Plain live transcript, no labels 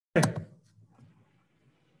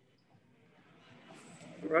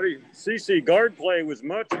Right. CC, guard play was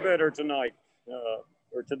much better tonight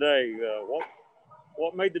or today.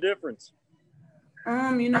 What made the difference?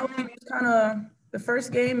 We just kind of the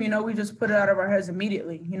first game, we just put it out of our heads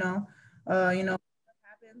immediately. What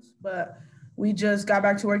happens, but we just got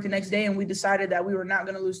back to work the next day and we decided that we were not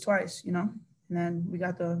going to lose twice. And then we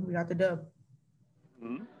got the dub.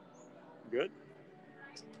 Mm-hmm. Good.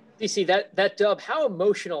 DC, that dub, how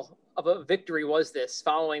emotional of a victory was this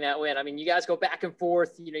following that win? I mean, you guys go back and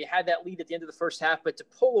forth. You had that lead at the end of the first half, but to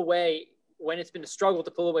pull away when it's been a struggle to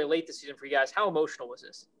pull away late this season for you guys, how emotional was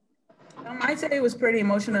this? I'd say it was pretty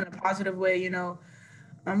emotional in a positive way.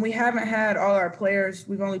 We haven't had all our players.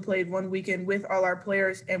 We've only played one weekend with all our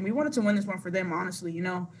players, and we wanted to win this one for them, honestly.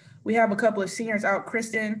 We have a couple of seniors out.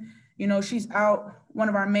 Kristen, she's out, one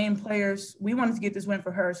of our main players. We wanted to get this win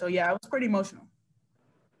for her. So, yeah, it was pretty emotional.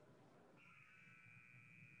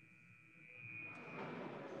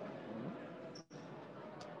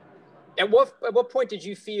 At what point did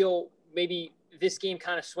you feel maybe this game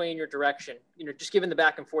kind of sway in your direction? Just given the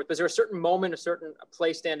back and forth, was there a certain moment, a certain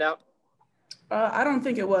play stand out? I don't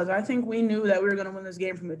think it was. I think we knew that we were going to win this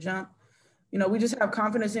game from the jump. We just have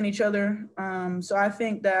confidence in each other. So I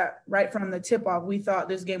think that right from the tip-off, we thought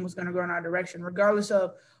this game was going to go in our direction. Regardless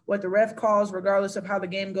of what the ref calls, regardless of how the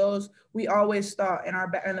game goes, we always thought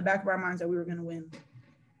in the back of our minds that we were going to win.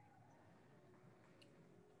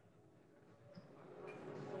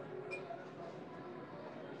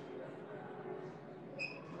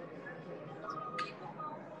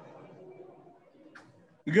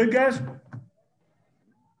 You good, guys?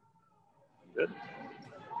 Good.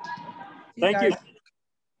 Thank you.